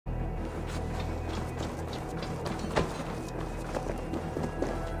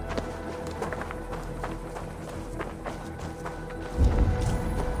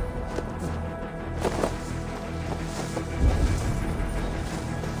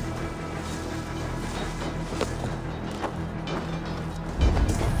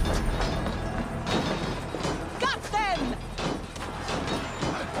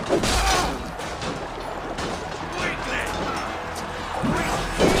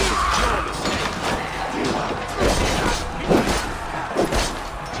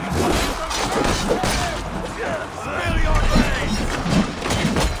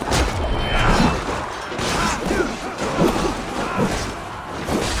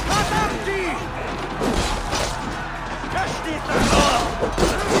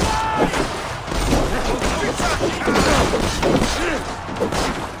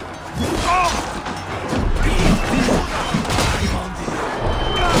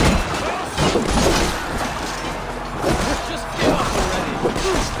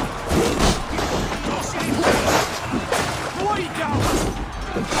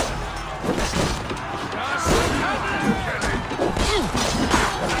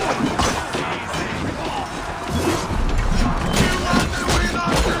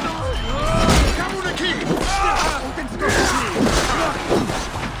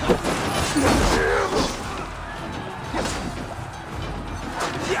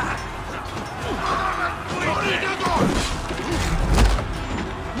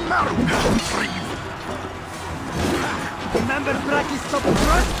Remember practice stop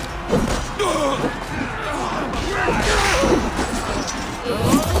front?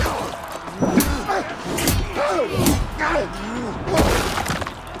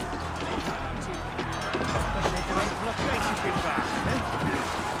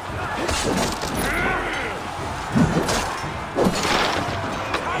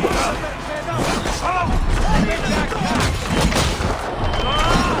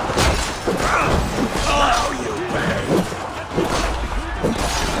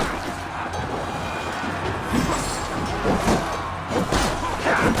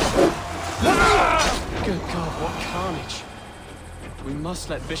 We must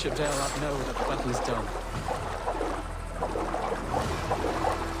let Bishop Dale know that the battle is done.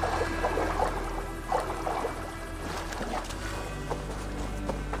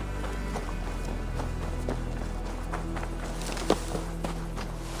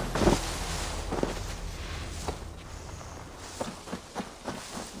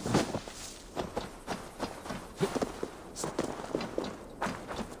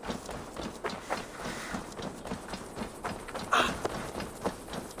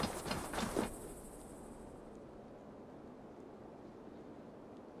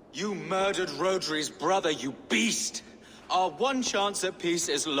 You murdered Rodri's brother, you beast! Our one chance at peace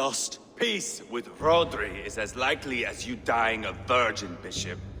is lost. Peace with Rodri is as likely as you dying a virgin,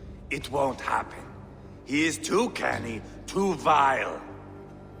 Bishop. It won't happen. He is too canny, too vile.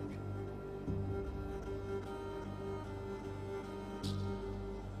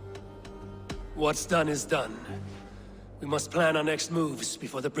 What's done is done. We must plan our next moves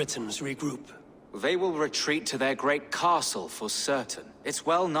before the Britons regroup. They will retreat to their great castle for certain. It's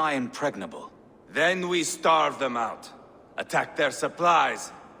well nigh impregnable. Then we starve them out. Attack their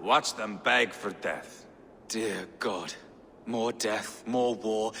supplies. Watch them beg for death. Dear God. More death, more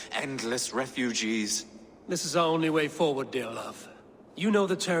war, endless refugees. This is our only way forward, dear love. You know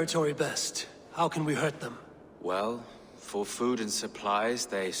the territory best. How can we hurt them? Well, for food and supplies,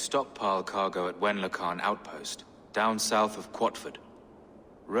 they stockpile cargo at Wenlocan Outpost, down south of Quatford.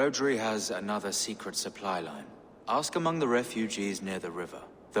 Rodri has another secret supply line. Ask among the refugees near the river,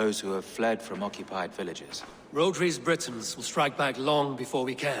 those who have fled from occupied villages. Rodri's Britons will strike back long before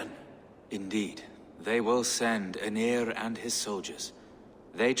we can. Indeed. They will send Aenir and his soldiers.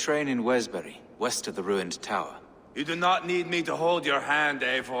 They train in Wesbury, west of the ruined tower. You do not need me to hold your hand,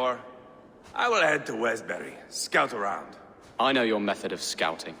 Eivor. I will head to Wesbury, scout around. I know your method of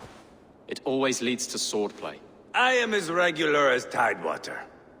scouting. It always leads to swordplay. I am as regular as Tidewater.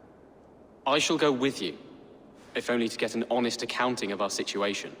 I shall go with you, if only to get an honest accounting of our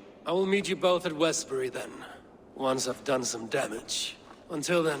situation. I will meet you both at Westbury then, once I've done some damage.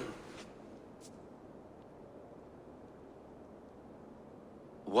 Until then...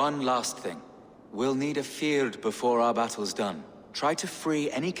 One last thing. We'll need a field before our battle's done. Try to free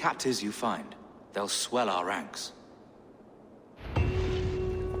any captives you find. They'll swell our ranks.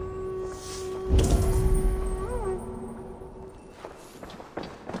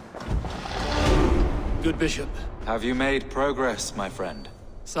 Good Bishop. Have you made progress, my friend?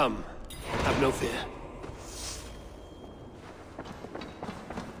 Some. Have no fear.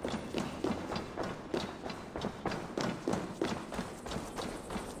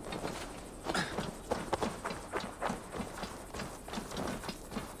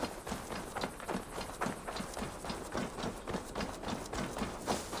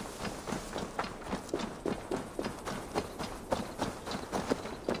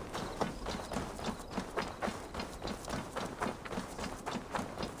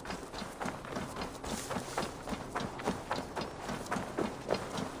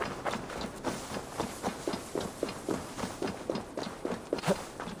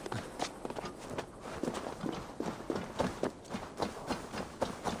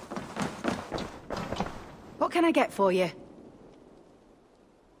 What can I get for you?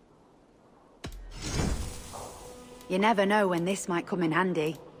 You never know when this might come in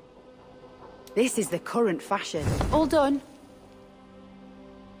handy. This is the current fashion. All done.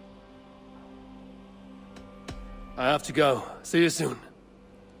 I have to go. See you soon.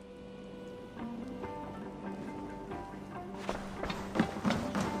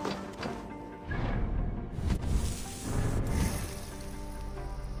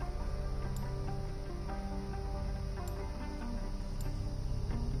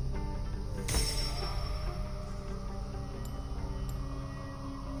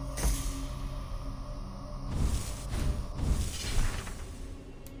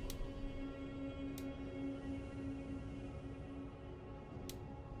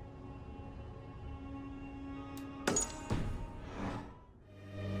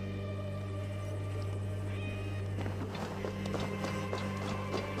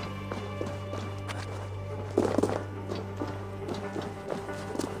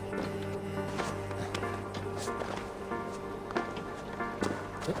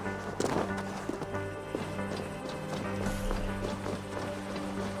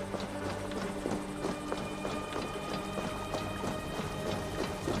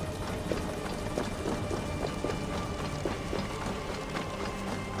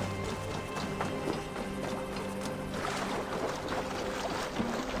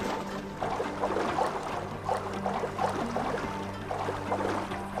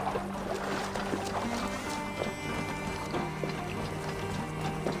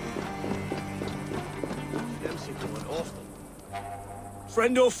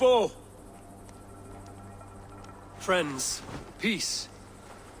 Friend or foe? Friends. Peace.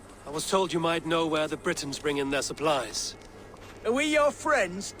 I was told you might know where the Britons bring in their supplies. Are we your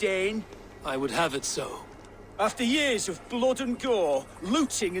friends, Dane? I would have it so. After years of blood and gore,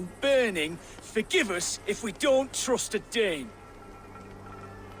 looting and burning, forgive us if we don't trust a Dane.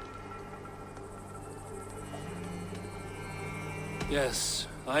 Yes,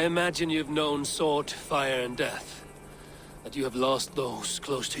 I imagine you've known sword, fire, and death. That you have lost those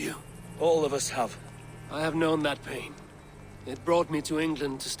close to you. All of us have. I have known that pain. It brought me to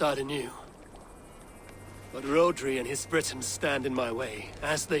England to start anew. But Rodri and his Britons stand in my way,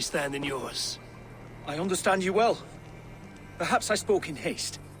 as they stand in yours. I understand you well. Perhaps I spoke in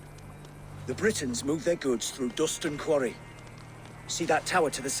haste. The Britons move their goods through Duston Quarry. See that tower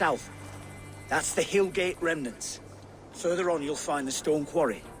to the south? That's the Hillgate remnants. Further on you'll find the stone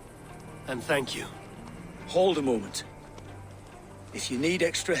quarry. And thank you. Hold a moment. If you need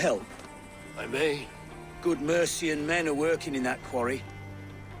extra help... I may. Good Mercian men are working in that quarry.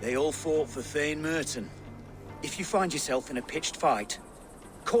 They all fought for Thane Merton. If you find yourself in a pitched fight,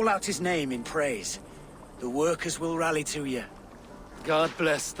 call out his name in praise. The workers will rally to you. God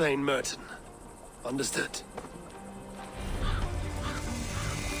bless Thane Merton. Understood.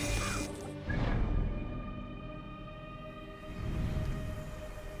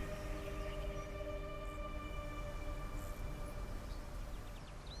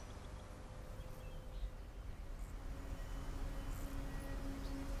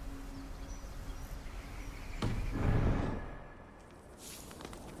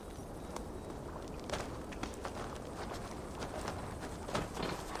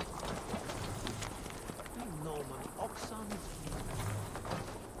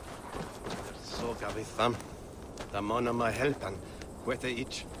 Sam, the man of my help and quite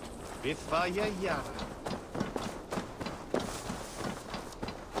each. With fire, yeah.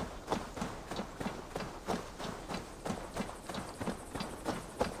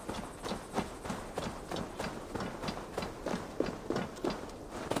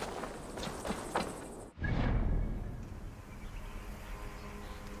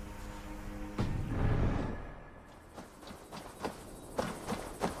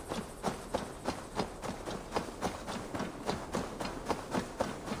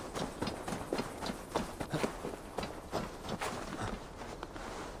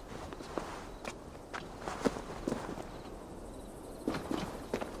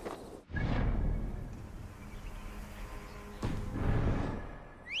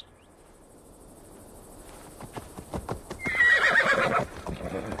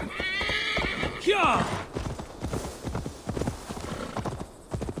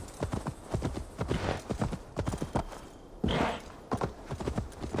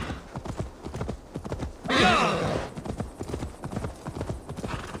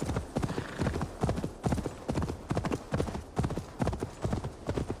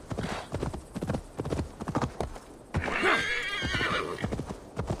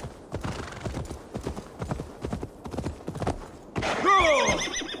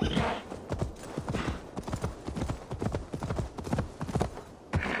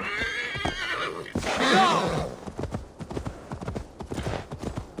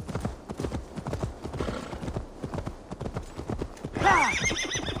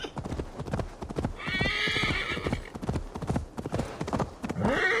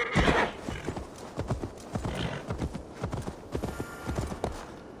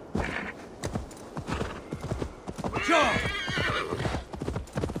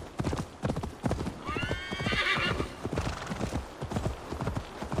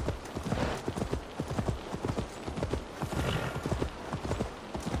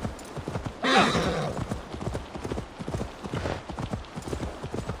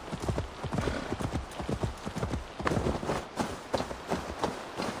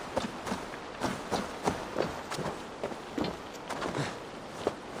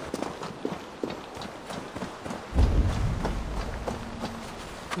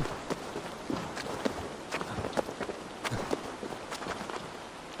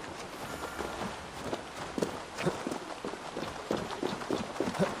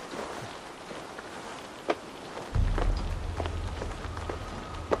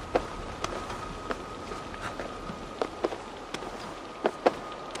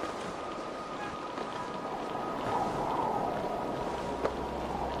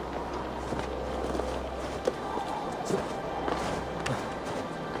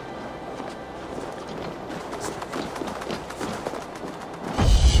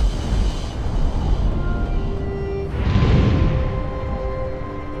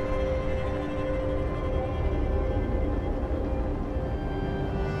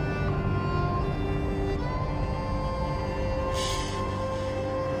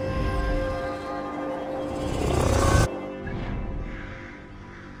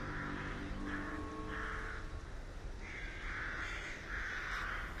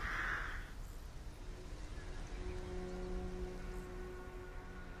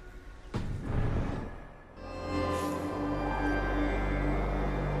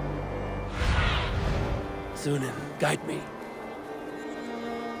 Thunin, guide me.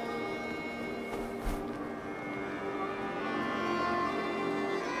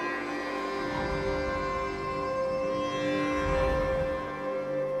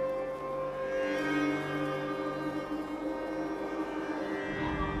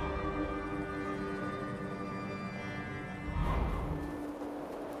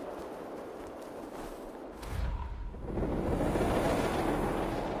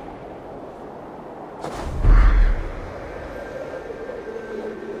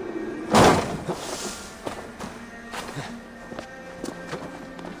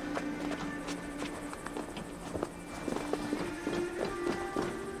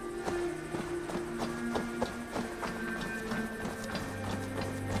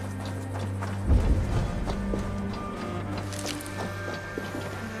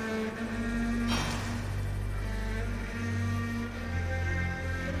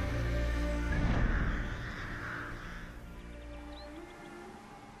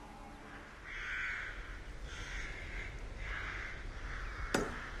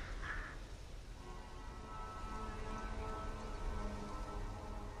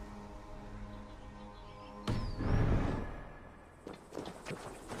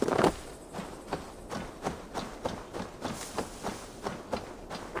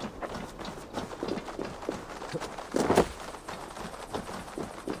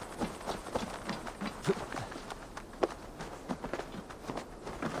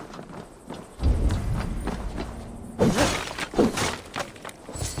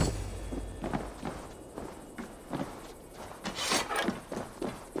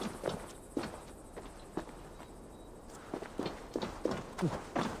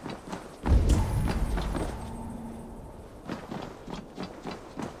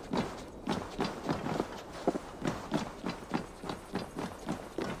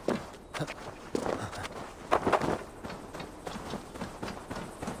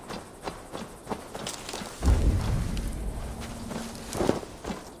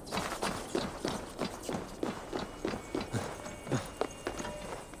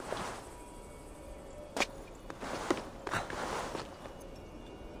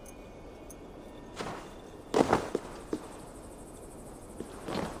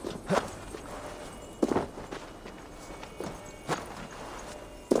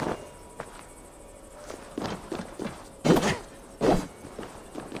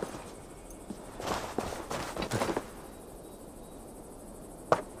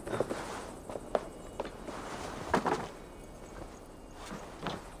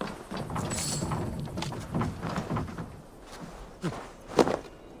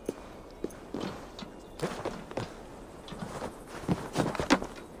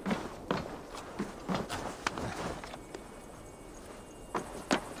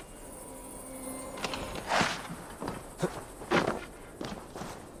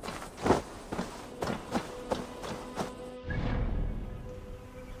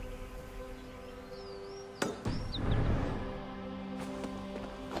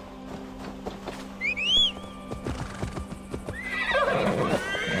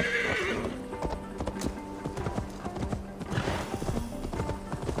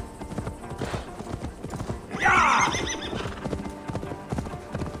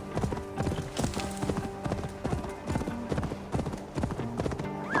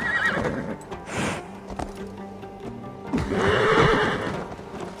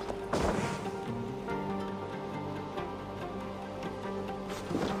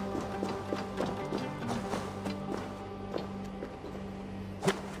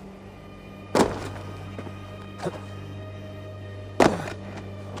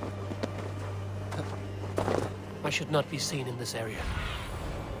 I should not be seen in this area.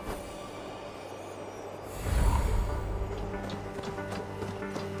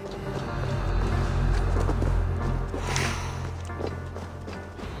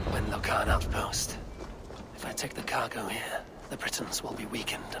 Wenlocan outpost. If I take the cargo here, the Britons will be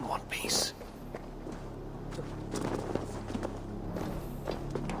weakened and want peace.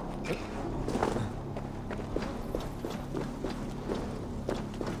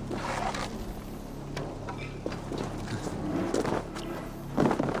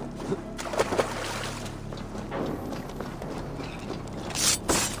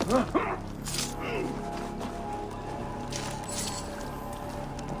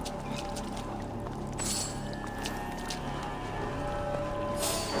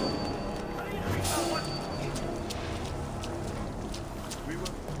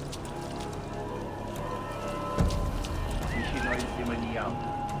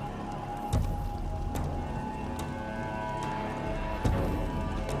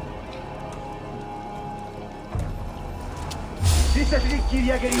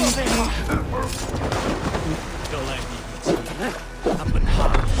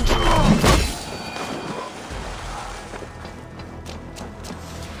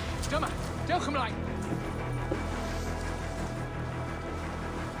 Stomach, dewch ymlaen!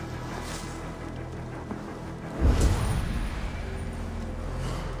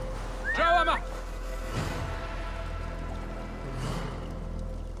 Draw yma!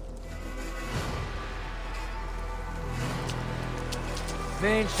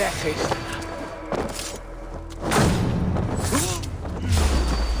 Fe'n llechus.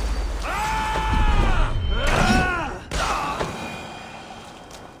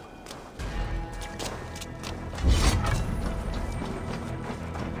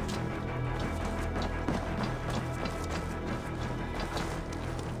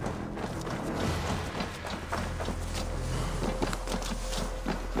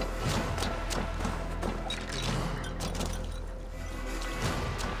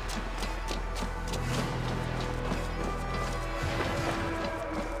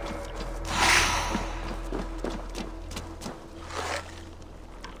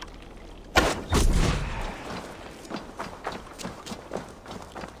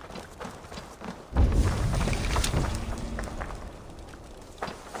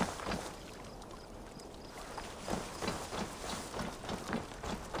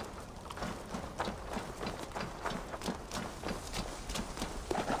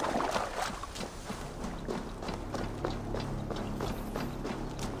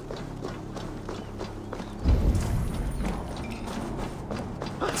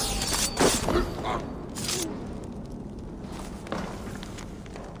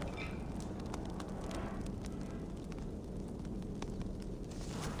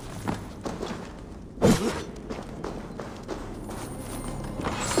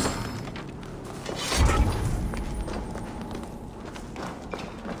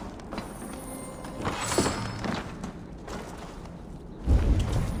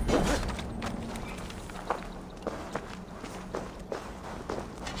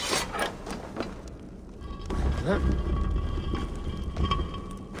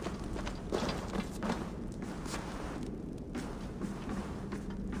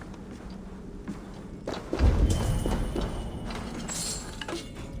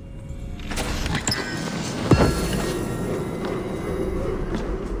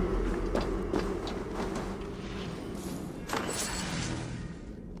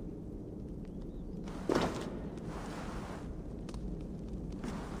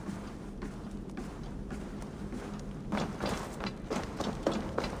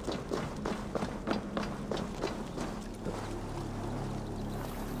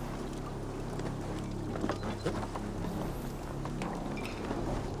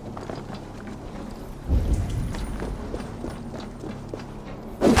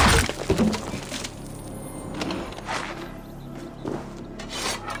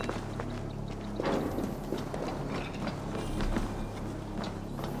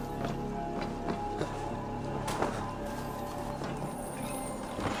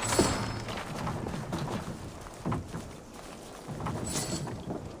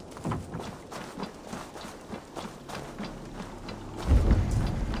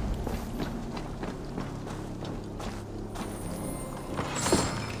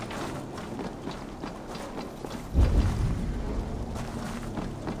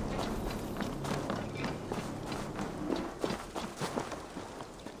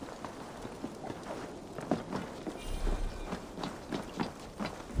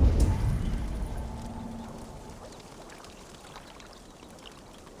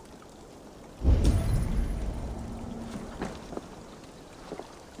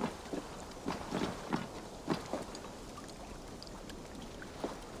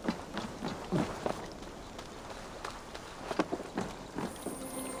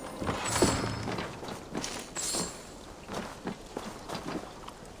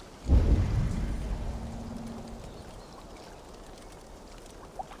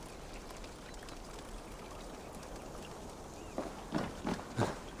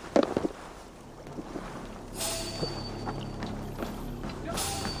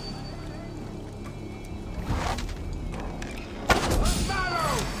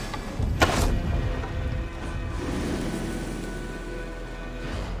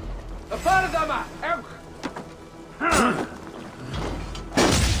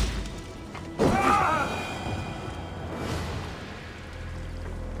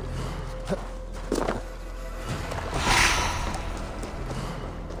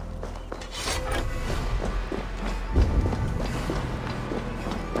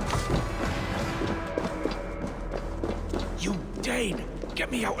 Thane!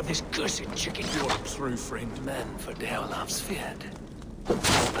 Get me out of this cursed chicken. You're through, friend. Men for Deolav's feared. More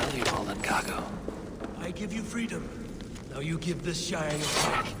valuable than cargo. I give you freedom. Now you give this Shire your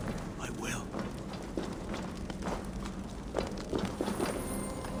take. I will.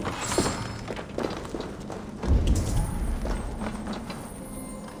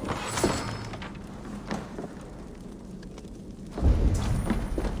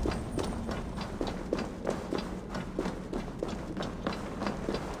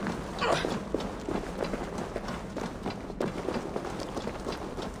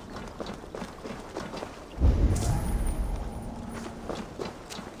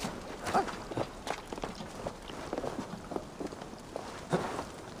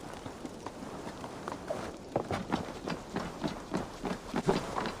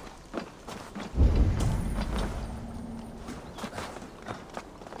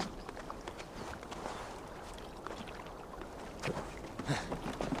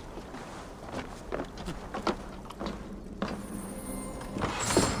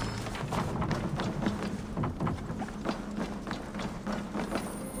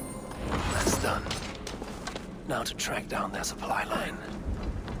 Now to track down their supply line.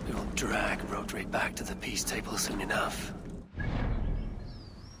 We will drag Rodri back to the peace table soon enough.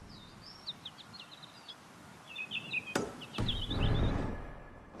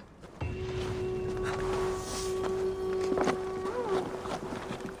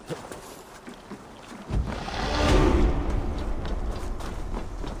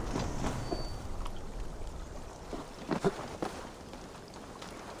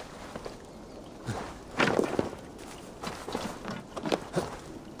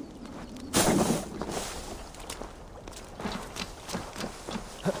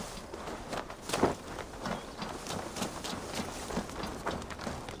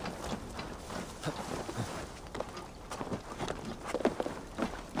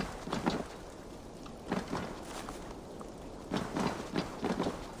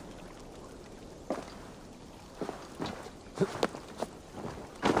 Huh.